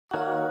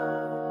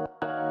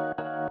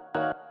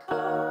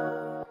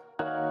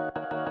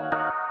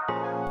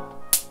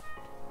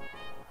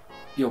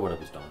Yo, what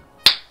up, it's Don.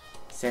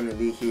 Sammy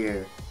Lee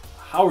here.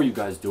 How are you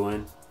guys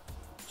doing?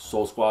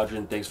 Soul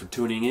Squadron, thanks for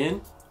tuning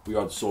in. We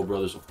are the Soul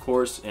Brothers, of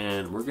course,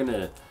 and we're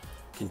gonna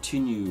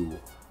continue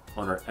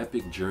on our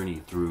epic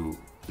journey through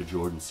the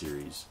Jordan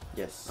series.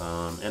 Yes.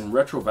 And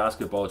retro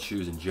basketball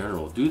shoes in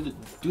general. Do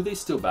they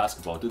still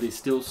basketball? Do they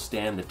still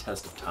stand the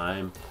test of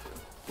time?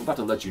 We're about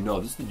to let you know.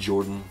 This is the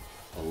Jordan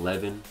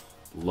 11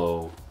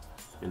 Low,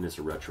 and this is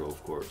a retro,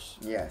 of course.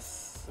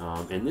 Yes.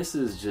 And this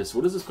is just,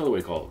 what is this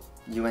colorway called?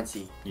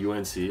 UNC.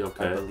 UNC,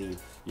 okay. I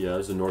believe. Yeah,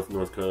 this is the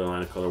North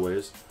Carolina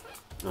colorways.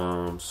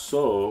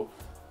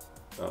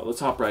 Let's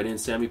hop right in.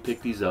 Sammy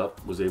picked these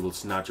up, was able to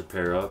snatch a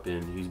pair up,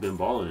 and he's been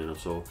balling in them.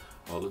 So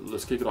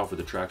let's kick it off with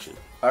the traction.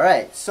 All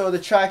right. So the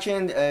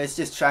traction is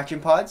just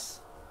traction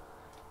pods,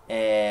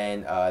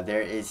 and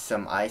there is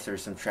some ice or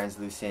some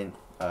translucent.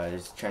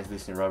 There's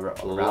translucent rubber around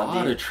it. A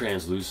lot of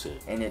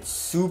translucent. And it's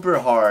super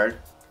hard.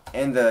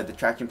 And the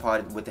traction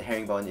pod with the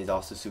herringbone is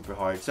also super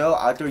hard. So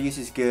outdoor use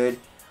is good.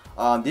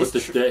 But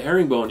the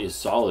herringbone is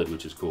solid,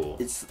 which is cool.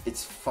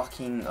 It's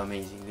fucking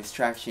amazing. This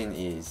traction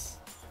is.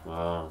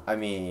 Wow. I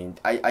mean,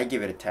 I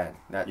give it a 10.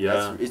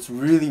 Yeah. It's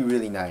really,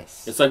 really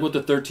nice. It's like what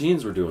the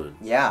 13s were doing.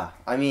 Yeah.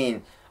 I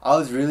mean, I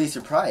was really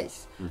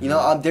surprised. You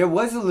know, there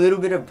was a little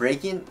bit of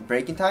breaking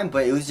time,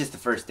 but it was just the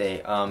first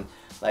day.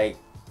 Like,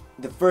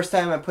 the first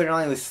time I put it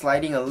on, it was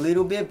sliding a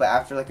little bit, but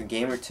after like a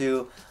game or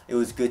two, it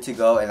was good to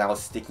go, and I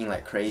was sticking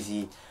like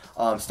crazy.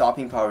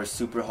 Stopping power is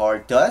super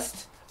hard.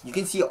 Dust. You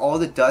can see all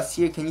the dust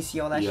here. Can you see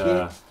all that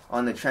shit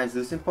on the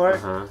translucent part?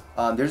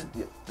 There's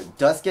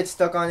dust gets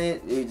stuck on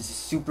it. It's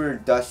super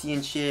dusty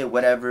and shit.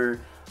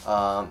 Whatever.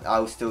 I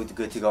was still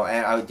good to go,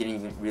 and I didn't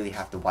even really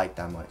have to wipe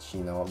that much.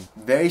 You know,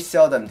 very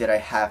seldom did I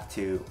have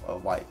to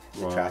wipe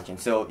the traction.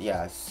 So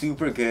yeah,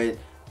 super good.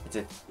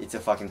 It's a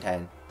fucking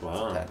 10.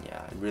 Wow. It's a 10,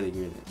 yeah, really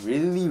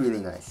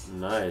nice.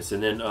 Nice.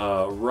 And then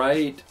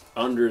right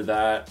under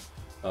that,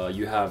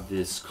 you have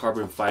this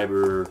carbon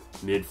fiber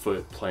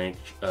midfoot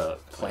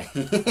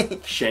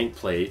shank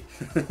plate,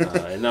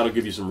 and that'll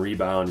give you some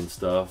rebound and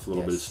stuff, a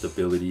little bit of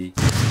stability.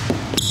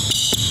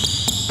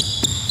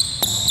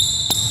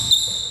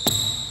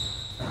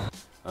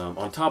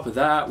 On top of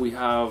that, we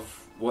have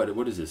what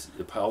is this?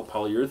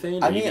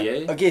 Polyurethane? I mean,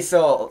 EVA? okay,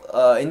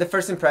 so in the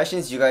first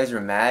impressions, you guys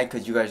were mad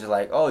because you guys are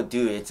like, "Oh,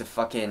 dude, it's a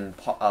fucking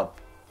what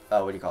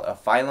do you call it? A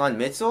Phylon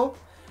midsole."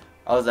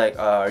 I was like,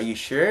 "Are you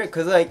sure?"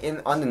 Because like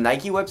on the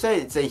Nike website,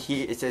 it says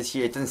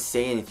here it doesn't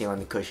say anything on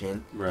the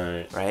cushion.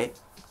 Right.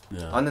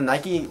 Yeah. On the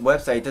Nike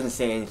website, it doesn't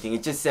say anything.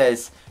 It just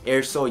says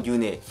air sole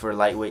unit for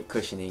lightweight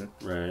cushioning.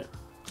 Right.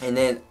 And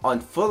then on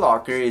Foot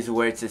Locker is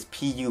where it says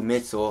PU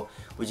midsole,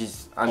 which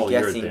is I'm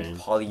guessing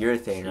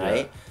polyurethane,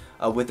 right?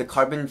 With the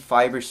carbon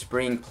fiber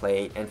spring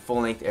plate and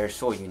full length air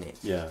sole unit.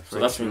 Yeah. So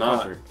that's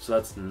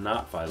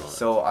not Phylon.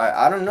 So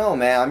I don't know,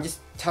 man. I'm just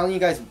telling you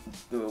guys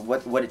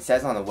what it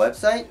says on the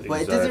website,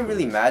 but it doesn't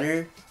really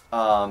matter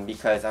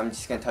because I'm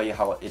just gonna tell you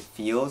how it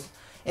feels.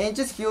 And it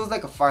just feels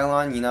like a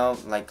Phylon, you know,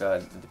 like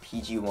the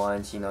PG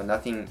ones, you know,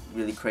 nothing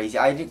really crazy.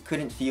 I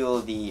couldn't feel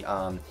the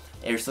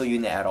air sole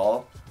unit at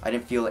all. I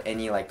didn't feel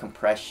any like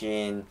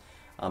compression,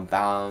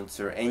 bounce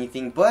or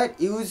anything, but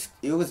it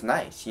was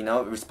nice, you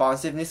know.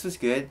 Responsiveness was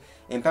good.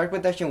 Impact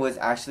protection was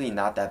actually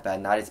not that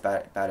bad, not as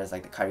bad as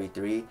like the Kyrie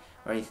 3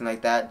 or anything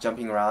like that.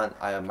 Jumping around,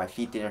 my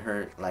feet didn't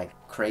hurt like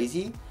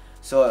crazy,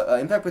 so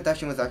impact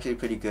protection was actually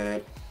pretty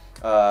good.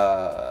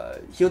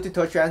 Heel to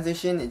toe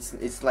transition,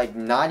 it's like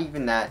not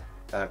even that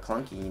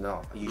clunky, you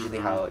know, usually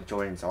how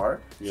Jordans are.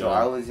 So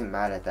I wasn't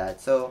mad at that.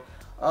 So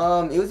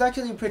it was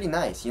actually pretty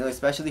nice, you know,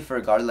 especially for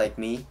a guard like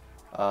me.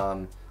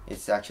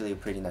 It's actually a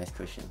pretty nice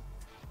cushion.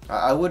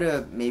 I would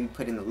have maybe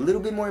put in a little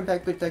bit more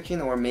impact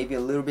protection or maybe a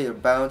little bit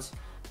of bounce,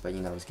 but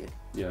you know, it was good.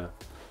 Yeah.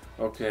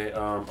 Okay,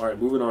 alright,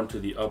 moving on to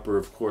the upper,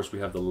 of course, we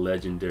have the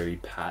legendary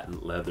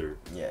patent leather.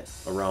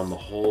 Yes. Around the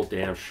whole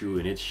damn shoe,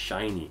 and it's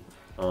shiny.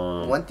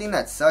 One thing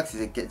that sucks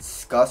is it gets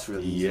scuffed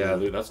really easily. Yeah,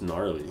 dude, that's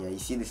gnarly. Yeah, you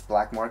see this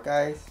black mark,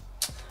 guys?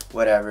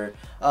 Whatever.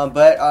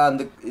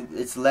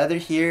 It's leather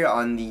here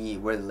on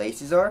where the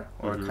laces are,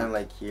 or kind of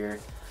like here.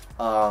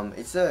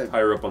 It's a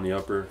higher up on the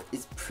upper.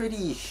 It's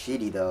pretty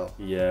shitty though.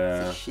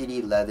 Yeah. It's a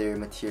shitty leather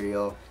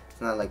material.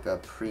 It's not like a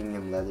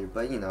premium leather,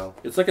 but you know.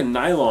 It's like a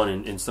nylon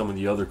in some of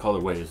the other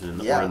colorways, or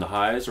in the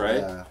highs,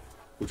 right? Yeah.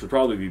 Which would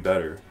probably be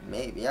better.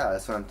 Maybe, yeah,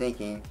 that's what I'm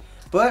thinking.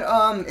 But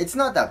it's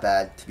not that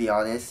bad, to be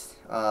honest.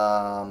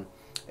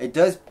 It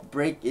does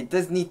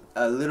need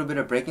a little bit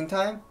of breaking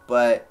time,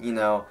 but you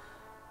know,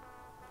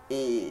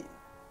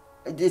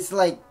 it's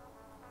like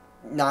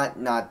not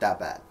that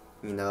bad,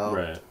 you know.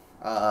 Right.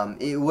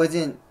 It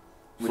wasn't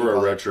for a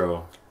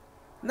retro.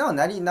 No,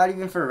 not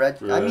even for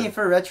retro. Really? I mean,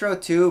 for retro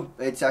too,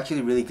 it's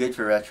actually really good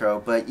for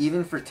retro. But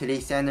even for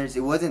today's standards,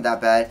 it wasn't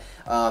that bad.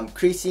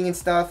 Creasing and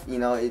stuff, you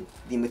know,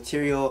 the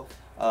material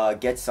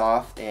gets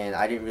soft, and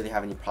I didn't really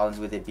have any problems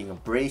with it being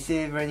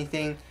abrasive or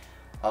anything,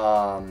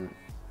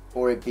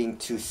 or it being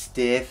too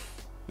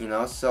stiff. You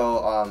know,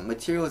 so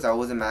materials, I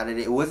wasn't mad at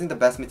it. It wasn't the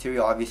best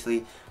material,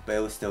 obviously, but it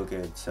was still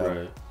good. So,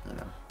 you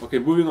know. Okay,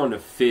 moving on to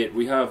fit.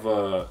 We have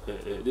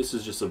this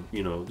is just a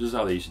this is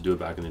how they used to do it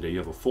back in the day. You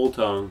have a full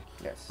tongue,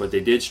 yes, but they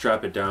did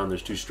strap it down.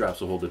 There's 2 straps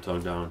to hold the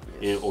tongue down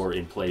or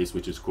in place,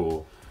 which is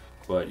cool.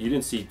 But you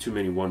didn't see too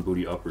many one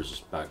booty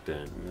uppers back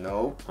then.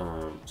 Nope.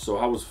 So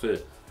how was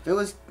fit? Fit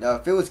was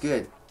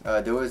good.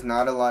 There was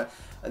not a lot.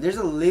 There's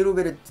a little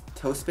bit of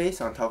toe space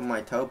on top of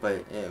my toe,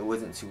 but it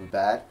wasn't super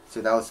bad,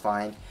 so that was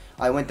fine.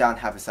 I went down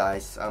half a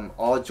size.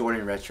 All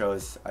Jordan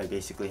retros, I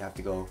basically have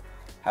to go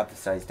half a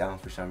size down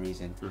for some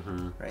reason,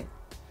 right?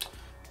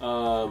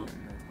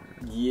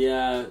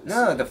 Yeah.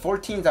 No, the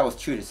 14s I was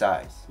true to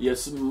size.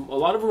 Yes, a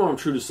lot of them I'm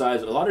true to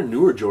size. A lot of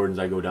newer Jordans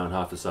I go down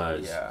half a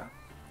size.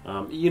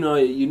 Yeah.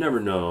 You never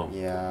know.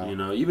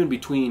 Yeah. Even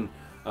between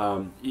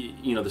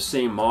the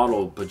same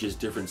model but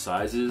just different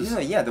sizes.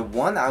 Yeah, the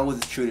 1 I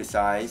was true to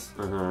size.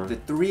 The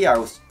 3 I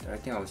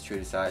think I was true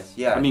to size.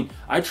 Yeah. I mean,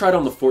 I tried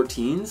on the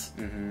 14s.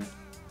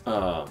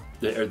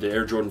 The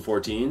Air Jordan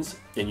 14s,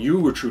 and you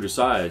were true to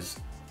size.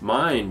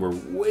 Mine were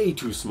way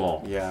too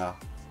small. Yeah.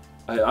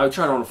 I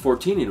tried on a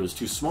 14 and it was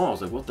too small. I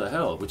was like, what the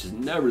hell? Which is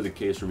never the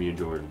case for me in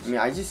Jordans. I mean,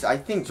 I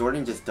think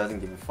Jordan just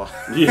doesn't give a fuck.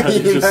 Yeah,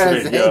 you just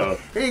saying, yo,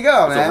 here you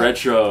go, man. It's a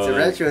retro. It's a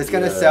retro. It's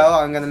gonna sell.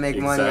 I'm gonna make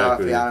money off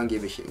it. I don't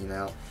give a shit, you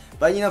know.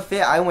 But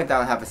fit, I went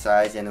down half a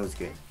size and it was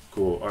good.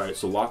 Cool. All right.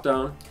 So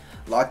lockdown.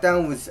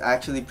 Lockdown was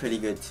actually pretty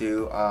good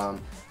too.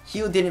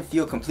 Heel didn't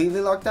feel completely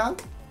locked down,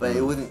 but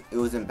it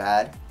wasn't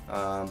bad.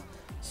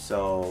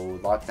 So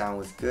lockdown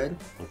was good.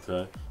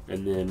 Okay.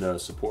 And then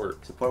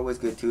support. Support was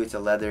good too. It's a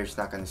leather. It's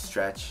not going to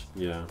stretch.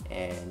 Yeah.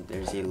 And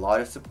there's a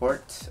lot of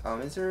support.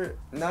 Is there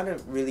not a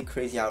really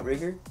crazy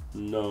outrigger?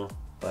 No.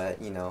 But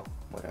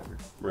whatever.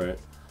 Right.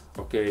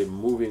 Okay.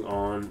 Moving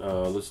on.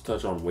 Let's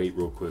touch on weight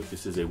real quick.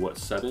 This is a what,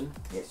 7?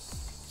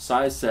 Yes.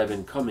 Size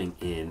 7 coming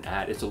in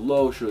at, it's a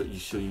low. So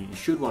you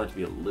should want it to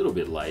be a little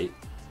bit light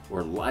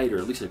or lighter,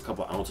 at least a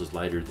couple ounces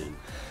lighter than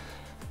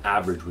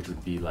average, which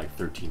would be like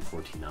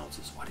 13-14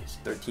 ounces. What is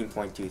it?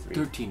 13.23.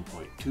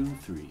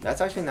 13.23.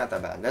 That's actually not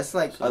that bad. That's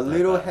like a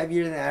little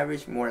heavier than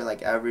average, more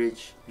like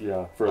average.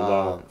 Yeah, for a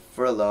low.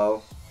 For a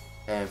low,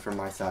 and for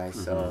my size.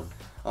 So,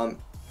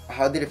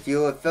 how did it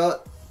feel? It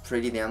felt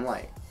pretty damn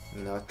light.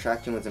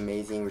 Traction was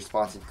amazing.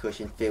 Responsive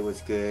cushion, fit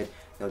was good.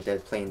 No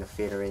dead play in the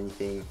fit or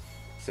anything.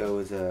 So it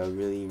was a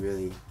really,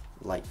 really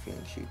light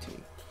feeling shoe to me.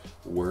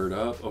 Word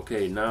up.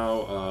 Okay,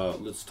 now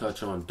let's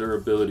touch on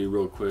durability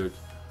real quick.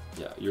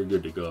 Yeah, you're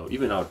good to go.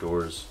 Even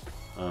outdoors.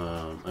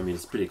 I mean,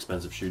 it's a pretty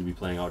expensive shoe to be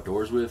playing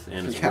outdoors with,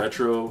 and it's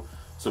retro.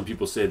 Some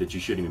people say that you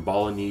shouldn't even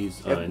ball in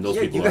these, and those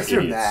people are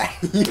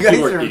idiots. You guys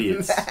are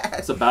idiots. mad.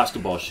 It's a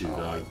basketball shoe,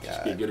 dog.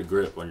 Just get a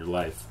grip on your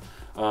life.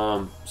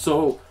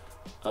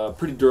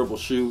 Pretty durable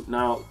shoe.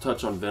 Now,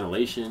 touch on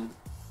ventilation.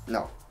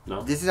 No.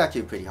 No? This is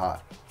actually pretty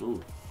hot.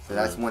 Ooh. So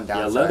that's one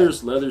downside. Yeah,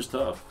 leather's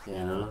tough.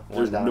 Yeah,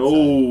 there's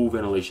no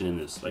ventilation in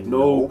this. Like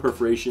no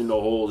perforation,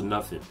 no holes,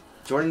 nothing.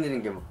 Jordan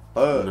didn't give a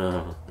fuck.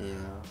 No. Yeah.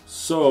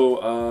 So,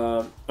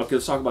 okay,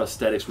 let's talk about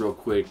aesthetics real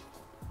quick.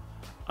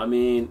 I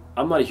mean,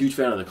 I'm not a huge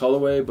fan of the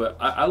colorway, but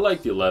I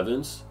like the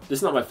 11s. This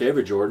is not my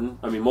favorite Jordan.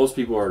 I mean, most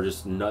people are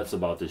just nuts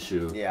about this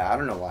shoe. Yeah, I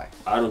don't know why.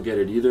 I don't get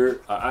it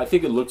either. I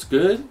think it looks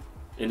good,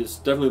 and it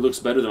definitely looks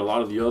better than a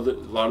lot of the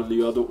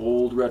other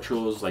old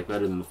retros. Like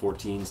better than the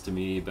 14s to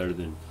me. Better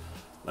than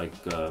like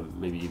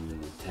maybe even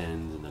the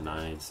 10s and the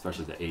 9s,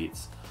 especially the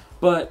 8s.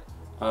 But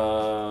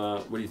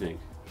what do you think?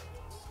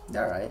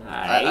 They're alright.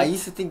 I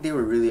used to think they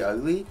were really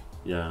ugly.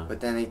 Yeah.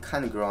 But then they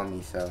kind of grew on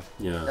me, so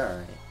yeah. They're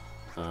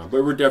alright.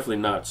 But we're definitely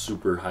not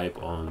super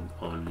hype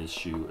on this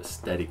shoe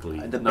aesthetically.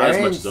 Not Barons,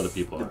 as much as other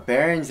people are. The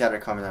Barons that are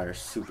coming out are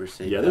super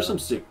sick. Yeah, there's some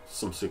sick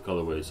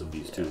colorways of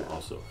these too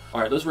also.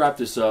 All right, let's wrap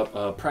this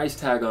up. Price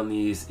tag on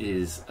these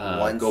is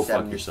go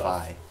fuck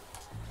yourself.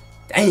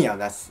 Damn,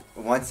 that's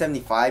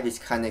 175 is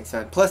kind of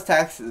expensive. Plus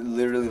tax,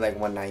 literally like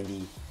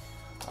 190.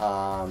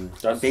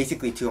 That's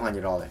basically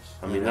 $200.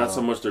 I mean, that's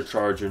how much they're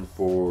charging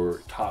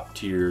for top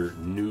tier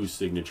new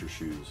signature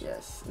shoes.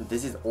 Yes,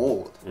 this is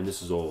old. And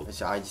this is old.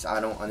 So I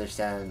don't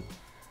understand.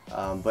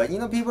 But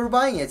people are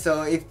buying it.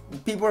 So if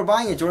people are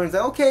buying it, Jordan's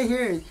like, okay,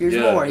 here's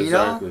more.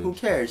 Exactly. Who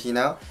cares?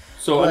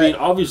 So I mean,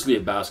 obviously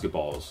it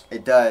basketballs.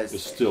 It does.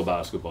 It's still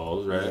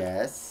basketballs, right?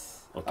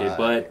 Yes. Okay,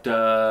 but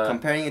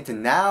comparing it to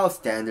now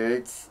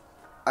standards,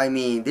 I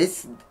mean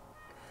this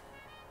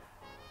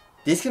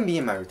can be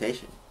in my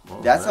rotation. Oh,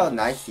 that's how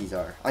nice these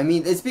are. I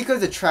mean, it's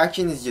because the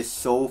traction is just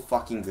so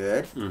fucking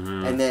good,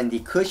 and then the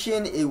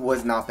cushion, it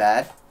was not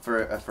bad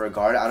for a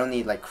guard. I don't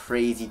need like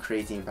crazy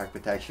impact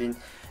protection.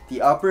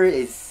 The upper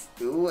is,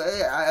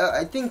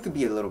 I think, could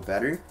be a little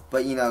better,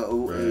 but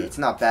it's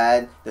not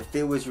bad. The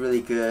fit was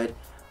really good,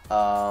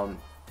 and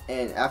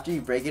after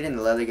you break it in,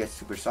 the leather gets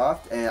super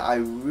soft, and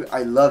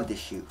I love this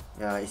shoe,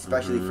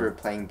 especially for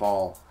playing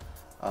ball.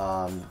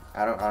 I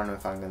don't know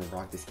if I'm gonna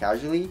rock this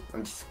casually.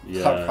 I'm just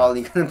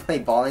probably gonna play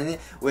ball in it,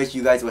 which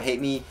you guys will hate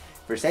me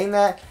for saying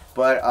that.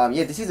 But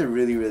yeah, this is a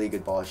really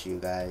good ball shoe,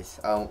 guys.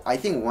 I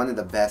think one of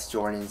the best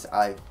Jordans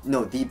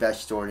the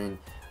best Jordan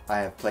I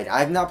have played. I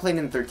have not played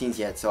in the 13s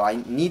yet, so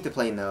I need to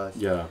play in those.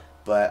 Yeah.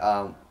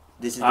 But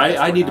this is.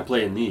 I need to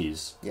play in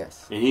these.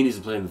 Yes. And he needs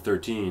to play in the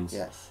 13s.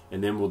 Yes.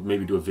 And then we'll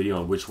maybe do a video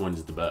on which one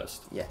is the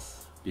best.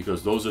 Yes.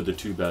 Because those are the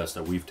two best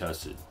that we've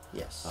tested.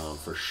 Yes.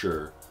 For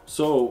sure.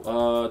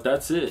 So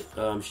that's it.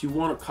 If you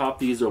want to cop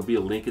these, there'll be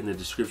a link in the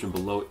description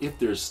below if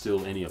there's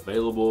still any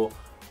available.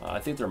 I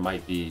think there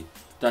might be.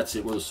 That's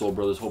it. We're the Soul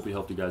Brothers. Hope we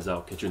helped you guys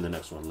out. Catch you in the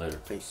next one. Later.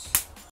 Peace.